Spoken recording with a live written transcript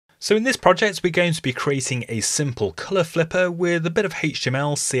So in this project, we're going to be creating a simple color flipper with a bit of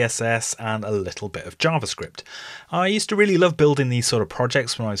HTML, CSS, and a little bit of JavaScript. I used to really love building these sort of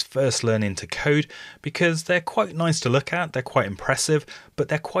projects when I was first learning to code because they're quite nice to look at, they're quite impressive, but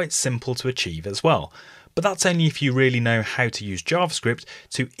they're quite simple to achieve as well. But that's only if you really know how to use JavaScript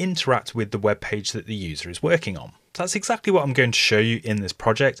to interact with the web page that the user is working on. That's exactly what I'm going to show you in this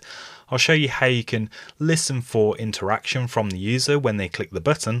project. I'll show you how you can listen for interaction from the user when they click the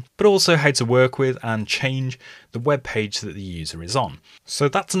button, but also how to work with and change the web page that the user is on. So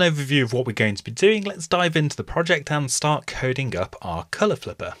that's an overview of what we're going to be doing. Let's dive into the project and start coding up our color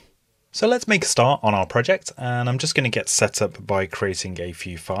flipper. So let's make a start on our project, and I'm just going to get set up by creating a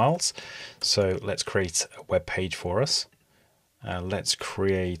few files. So let's create a web page for us. Let's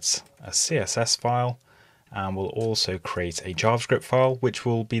create a CSS file. And we'll also create a JavaScript file, which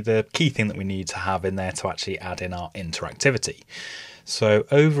will be the key thing that we need to have in there to actually add in our interactivity. So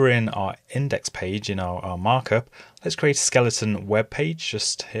over in our index page, in our markup, let's create a skeleton web page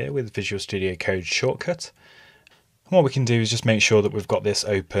just here with Visual Studio Code shortcut. And what we can do is just make sure that we've got this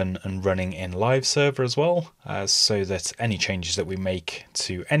open and running in live server as well, so that any changes that we make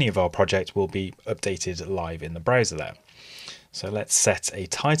to any of our project will be updated live in the browser there. So let's set a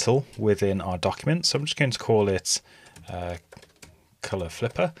title within our document. So I'm just going to call it color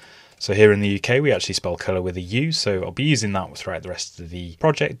flipper. So here in the UK, we actually spell color with a U. So I'll be using that throughout the rest of the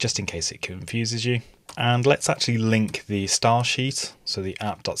project, just in case it confuses you. And let's actually link the style sheet. So the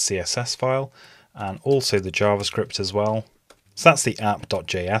app.css file and also the JavaScript as well. So that's the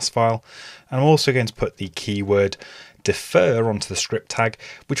app.js file. And I'm also going to put the keyword defer onto the script tag,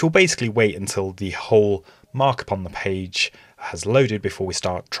 which will basically wait until the whole markup on the page has loaded before we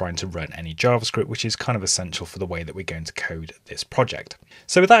start trying to run any JavaScript, which is kind of essential for the way that we're going to code this project.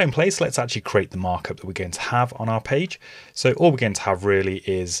 So with that in place, let's actually create the markup that we're going to have on our page. So all we're going to have really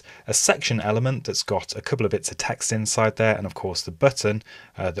is a section element that's got a couple of bits of text inside there, and of course the button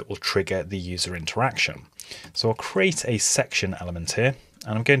that will trigger the user interaction. So I'll create a section element here,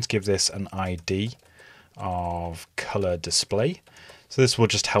 and I'm going to give this an ID of color display. So this will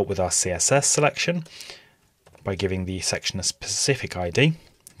just help with our CSS selection by giving the section a specific ID.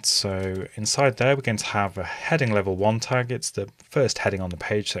 So inside there, we're going to have a heading level 1 tag. It's the first heading on the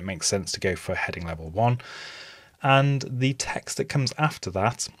page, so it makes sense to go for heading level 1. And the text that comes after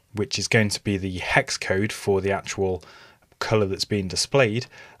that, which is going to be the hex code for the actual color that's being displayed,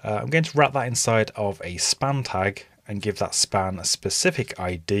 I'm going to wrap that inside of a span tag and give that span a specific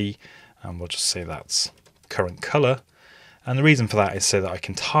ID, and we'll just say that's current color. And the reason for that is so that I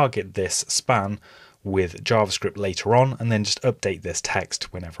can target this span with JavaScript later on and then just update this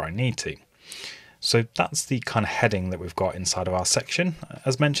text whenever I need to. So that's the kind of heading that we've got inside of our section.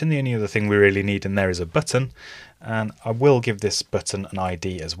 As mentioned, the only other thing we really need in there is a button, and I will give this button an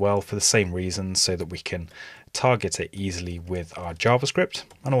ID as well for the same reason, so that we can target it easily with our JavaScript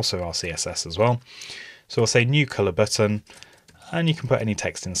and also our CSS as well. So I'll say new color button, and you can put any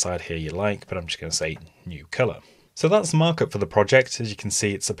text inside here you like, but I'm just going to say new color. So that's the markup for the project. As you can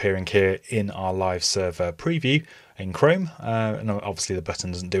see, it's appearing here in our live server preview in Chrome. And obviously the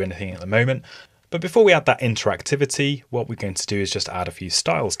button doesn't do anything at the moment. But before we add that interactivity, what we're going to do is just add a few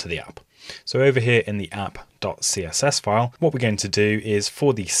styles to the app. So over here in the app.css file, what we're going to do is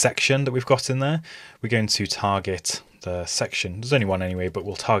for the section that we've got in there, we're going to target the section. There's only one anyway, but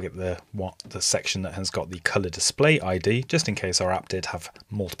we'll target the section that has got the color display ID, just in case our app did have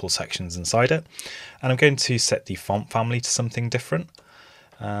multiple sections inside it. And I'm going to set the font family to something different.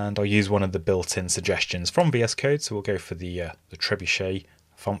 And I'll use one of the built-in suggestions from VS Code. So we'll go for the trebuchet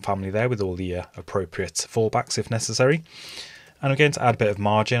font family there with all the appropriate fallbacks if necessary. And I'm going to add a bit of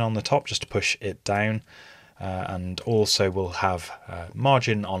margin on the top just to push it down. And also we'll have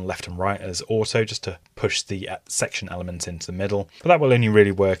margin on left and right as auto, just to push the section element into the middle. But that will only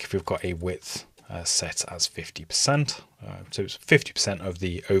really work if we've got a width set as 50%. So it's 50% of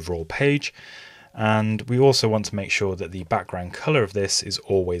the overall page. And we also want to make sure that the background color of this is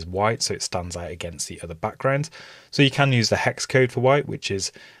always white, so it stands out against the other background. So you can use the hex code for white, which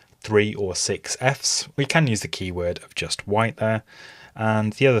is 3 or 6 Fs. We can use the keyword of just white there.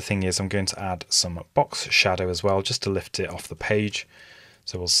 And the other thing is I'm going to add some box shadow as well, just to lift it off the page.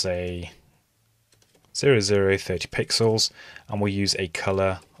 So we'll say 30 pixels, and we'll use a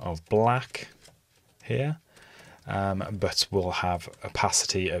color of black here, but we'll have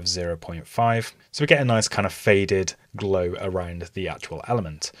opacity of 0.5. So we get a nice kind of faded glow around the actual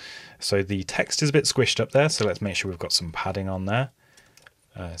element. So the text is a bit squished up there, so let's make sure we've got some padding on there,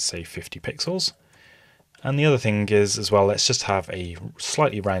 say 50 pixels. And the other thing is as well, let's just have a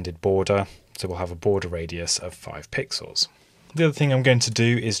slightly rounded border. So we'll have a border radius of 5 pixels. The other thing I'm going to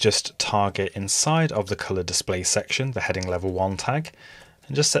do is just target inside of the color display section, the heading level 1 tag,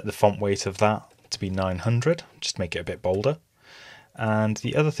 and just set the font weight of that to be 900, just make it a bit bolder. And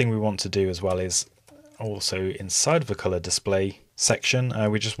the other thing we want to do as well is also inside of the color display section,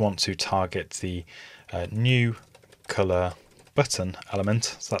 we just want to target the new color button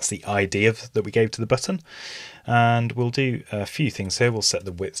element. So that's the ID that we gave to the button. And we'll do a few things here. We'll set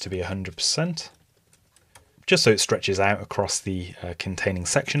the width to be 100%. Just so it stretches out across the containing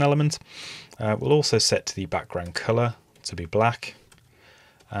section element. We'll also set the background color to be black,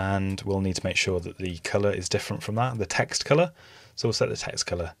 and we'll need to make sure that the color is different from that, the text color. So we'll set the text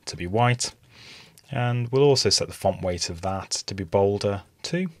color to be white, and we'll also set the font weight of that to be bolder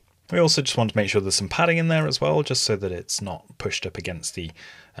too. We also just want to make sure there's some padding in there as well, just so that it's not pushed up against the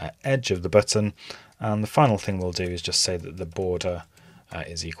edge of the button. And the final thing we'll do is just say that the border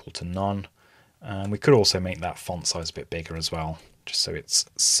is equal to none. And we could also make that font size a bit bigger as well, just so it's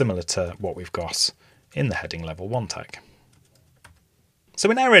similar to what we've got in the heading level 1 tag. So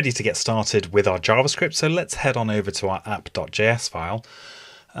we're now ready to get started with our JavaScript, so let's head on over to our app.js file.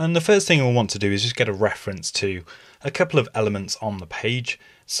 And the first thing we'll want to do is just get a reference to a couple of elements on the page.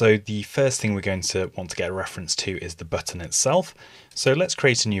 So the first thing we're going to want to get a reference to is the button itself. So let's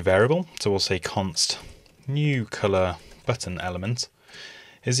create a new variable. So we'll say const new color button element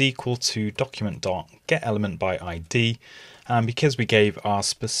is equal to document.getElementById, and because we gave our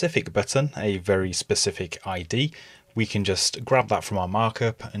specific button a very specific ID, we can just grab that from our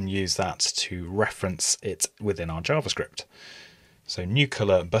markup and use that to reference it within our JavaScript. So new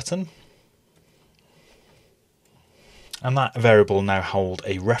color button, and that variable will now hold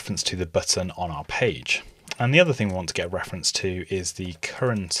a reference to the button on our page. And the other thing we want to get a reference to is the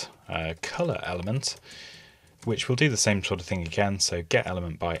current color element, which will do the same sort of thing again. So get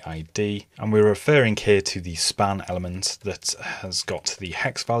element by ID, and we're referring here to the span element that has got the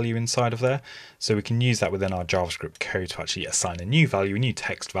hex value inside of there. So we can use that within our JavaScript code to actually assign a new value, a new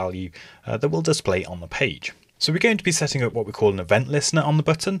text value that will display on the page. So we're going to be setting up what we call an event listener on the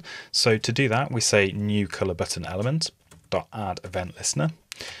button. So to do that, we say new color button element dot add event listener.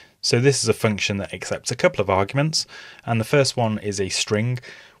 So this is a function that accepts a couple of arguments, and the first one is a string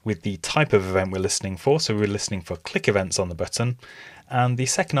with the type of event we're listening for. So we're listening for click events on the button. And the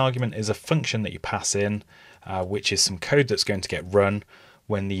second argument is a function that you pass in, which is some code that's going to get run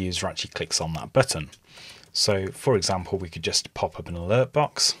when the user actually clicks on that button. So for example, we could just pop up an alert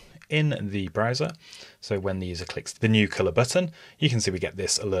box in the browser. So when the user clicks the new color button, you can see we get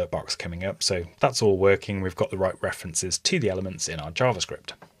this alert box coming up. So that's all working. We've got the right references to the elements in our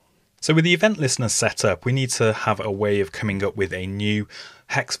JavaScript. So with the event listener set up, we need to have a way of coming up with a new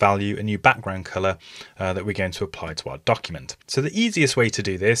hex value, a new background color that we're going to apply to our document. So the easiest way to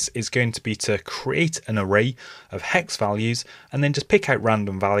do this is going to be to create an array of hex values and then just pick out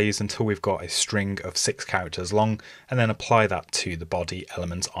random values until we've got a string of 6 characters long, and then apply that to the body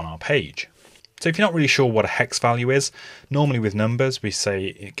element on our page. So if you're not really sure what a hex value is, normally with numbers we say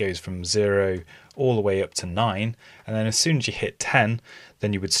it goes from 0 all the way up to 9, and then as soon as you hit 10,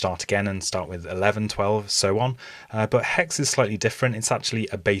 then you would start again and start with 11, 12, so on. But hex is slightly different. It's actually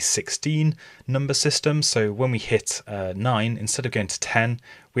a base 16 number system. So when we hit 9, instead of going to 10,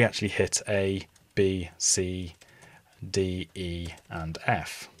 we actually hit A, B, C, D, E, and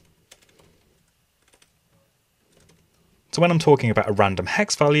F. So when I'm talking about a random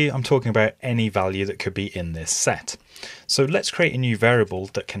hex value, I'm talking about any value that could be in this set. So let's create a new variable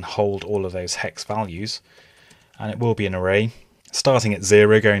that can hold all of those hex values, and it will be an array starting at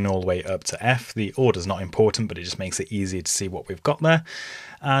 0 going all the way up to F. The order's not important, but it just makes it easier to see what we've got there.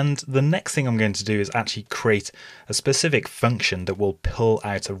 And the next thing I'm going to do is actually create a specific function that will pull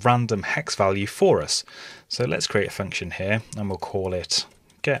out a random hex value for us. So let's create a function here, and we'll call it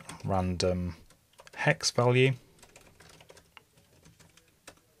get random hex value.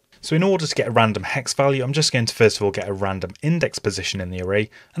 So in order to get a random hex value, I'm just going to first of all get a random index position in the array,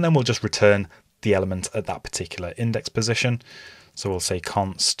 and then we'll just return the element at that particular index position. So we'll say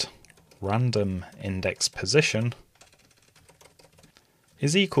const random index position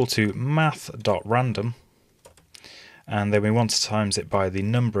is equal to math.random, and then we want to times it by the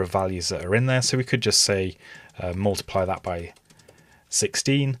number of values that are in there. So we could just say multiply that by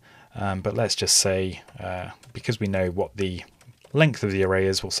 16, but let's just say because we know what the length of the array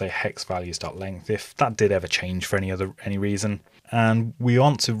is, we'll say hex values.length if that did ever change for any reason. And we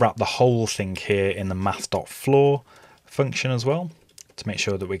want to wrap the whole thing here in the math.floor function as well, to make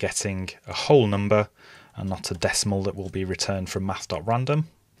sure that we're getting a whole number and not a decimal that will be returned from math.random.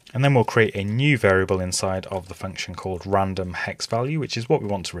 And then we'll create a new variable inside of the function called random hex value, which is what we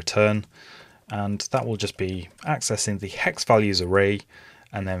want to return. and that will just be accessing the hex values array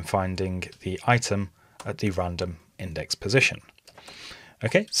and then finding the item at the random index position.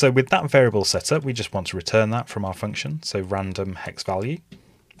 Okay, so with that variable set up, we just want to return that from our function, so random hex value.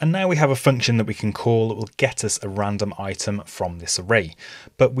 And now we have a function that we can call that will get us a random item from this array.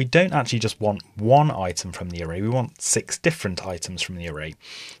 But we don't actually just want one item from the array, we want 6 different items from the array.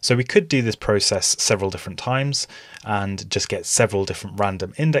 So we could do this process several different times and just get several different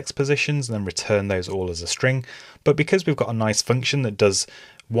random index positions and then return those all as a string. But because we've got a nice function that does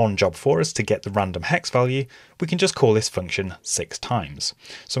one job for us to get the random hex value, we can just call this function 6 times.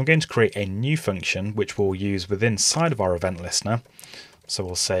 So I'm going to create a new function which we'll use within inside of our event listener. So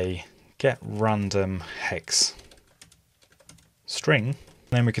we'll say get random hex string.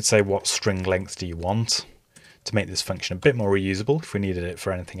 Then we could say what string length do you want to make this function a bit more reusable if we needed it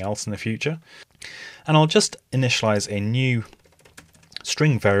for anything else in the future. And I'll just initialize a new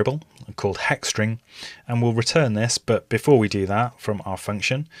string variable called hex string, and we'll return this. But before we do that from our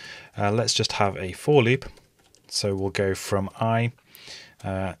function, let's just have a for loop. So we'll go from I,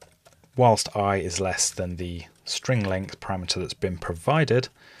 whilst I is less than the string length parameter that's been provided,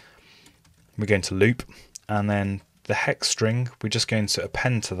 we're going to loop, and then the hex string, we're just going to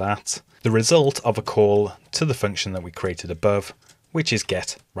append to that the result of a call to the function that we created above, which is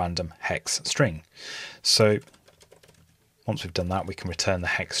get random hex string. So once we've done that, we can return the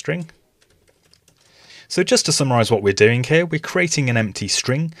hex string. So just to summarize what we're doing here, we're creating an empty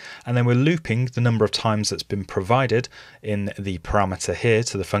string and then we're looping the number of times that's been provided in the parameter here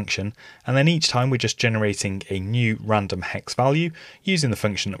to the function. And then each time we're just generating a new random hex value using the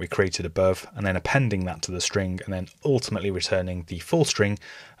function that we created above and then appending that to the string and then ultimately returning the full string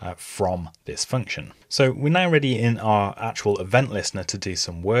from this function. So we're now ready in our actual event listener to do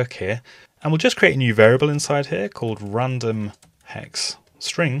some work here. And we'll just create a new variable inside here called random hex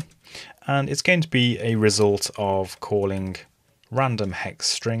string. And it's going to be a result of calling random hex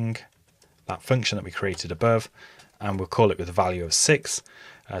string, that function that we created above, and we'll call it with a value of 6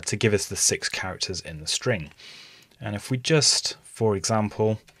 to give us the 6 characters in the string. And if we just, for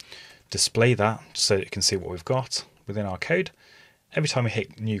example, display that so that you can see what we've got within our code, every time we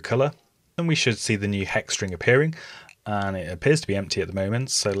hit new color, then we should see the new hex string appearing, and it appears to be empty at the moment.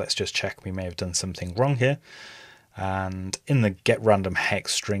 So let's just check, we may have done something wrong here. And in the get random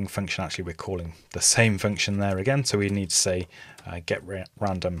hex string function, actually we're calling the same function there again, so we need to say get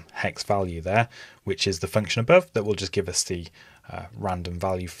random hex value there, which is the function above that will just give us the random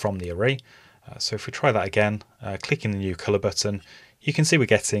value from the array. So if we try that again, clicking the new color button, you can see we're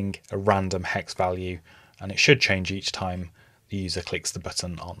getting a random hex value, and it should change each time the user clicks the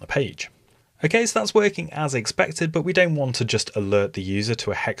button on the page. Okay, so that's working as expected, but we don't want to just alert the user to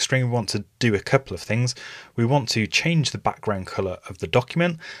a hex string. We want to do a couple of things. We want to change the background color of the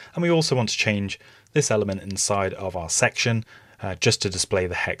document, and we also want to change this element inside of our section just to display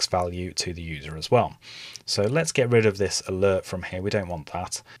the hex value to the user as well. So let's get rid of this alert from here. We don't want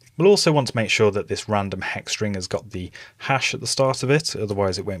that. We'll also want to make sure that this random hex string has got the hash at the start of it,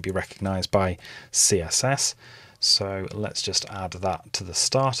 otherwise it won't be recognized by CSS. So let's just add that to the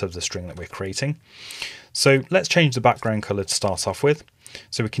start of the string that we're creating. So let's change the background color to start off with.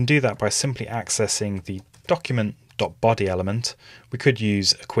 So we can do that by simply accessing the document.body element. We could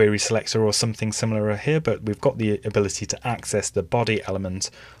use a query selector or something similar here, but we've got the ability to access the body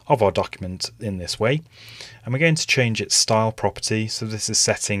element of our document in this way. And we're going to change its style property. So this is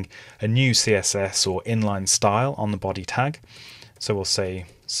setting a new CSS or inline style on the body tag. So we'll say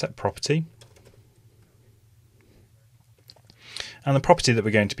set property. And the property that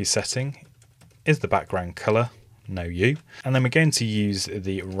we're going to be setting is the background color, no U. And then we're going to use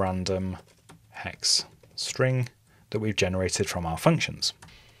the random hex string that we've generated from our functions.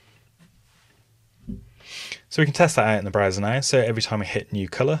 So we can test that out in the browser now. So every time we hit new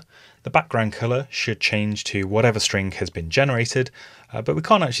color, the background color should change to whatever string has been generated, but we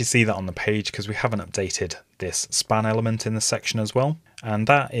can't actually see that on the page because we haven't updated this span element in the section as well. And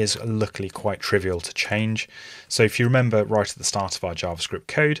that is luckily quite trivial to change. So if you remember right at the start of our JavaScript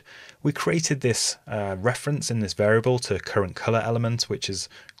code, we created this reference in this variable to current color element, which is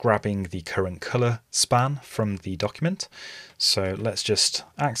grabbing the current color span from the document. So let's just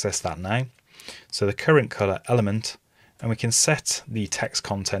access that now. So the current color element, and we can set the text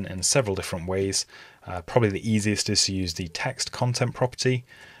content in several different ways. Probably the easiest is to use the text content property,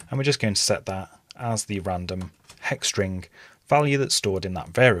 and we're just going to set that as the random hex string value that's stored in that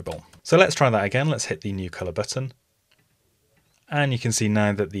variable. So let's try that again. Let's hit the new color button. And you can see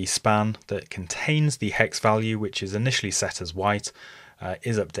now that the span that contains the hex value, which is initially set as white,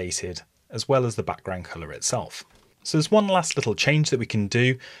 is updated, as well as the background color itself. So there's one last little change that we can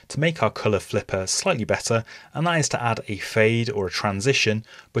do to make our colour flipper slightly better, and that is to add a fade or a transition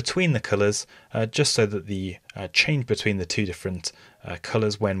between the colours, just so that the change between the two different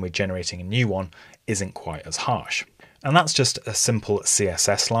colours when we're generating a new one isn't quite as harsh. And that's just a simple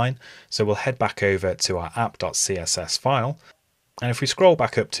CSS line. So we'll head back over to our app.css file. And if we scroll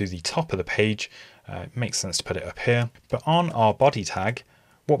back up to the top of the page, it makes sense to put it up here. But on our body tag,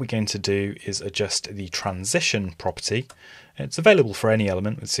 what we're going to do is adjust the transition property. It's available for any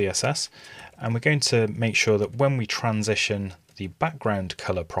element with CSS. And we're going to make sure that when we transition the background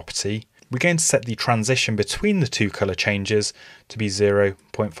color property, we're going to set the transition between the two color changes to be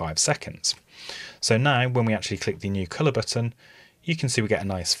 0.5 seconds. So now when we actually click the new color button, you can see we get a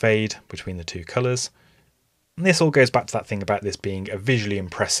nice fade between the two colors. And this all goes back to that thing about this being a visually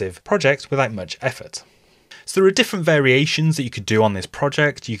impressive project without much effort. So there are different variations that you could do on this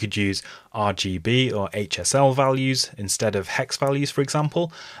project. You could use RGB or HSL values instead of hex values, for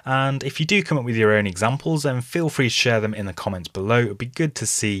example. And if you do come up with your own examples, then feel free to share them in the comments below. It would be good to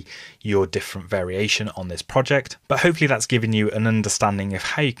see your different variation on this project. But hopefully that's given you an understanding of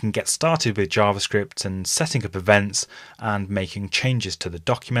how you can get started with JavaScript and setting up events and making changes to the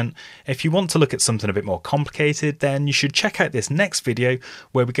document. If you want to look at something a bit more complicated, then you should check out this next video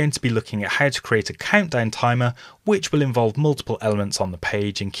where we're going to be looking at how to create a countdown timer, which will involve multiple elements on the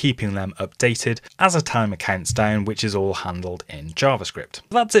page and keeping them updated as a timer counts down, which is all handled in JavaScript.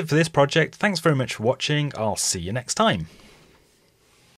 That's it for this project. Thanks very much for watching. I'll see you next time.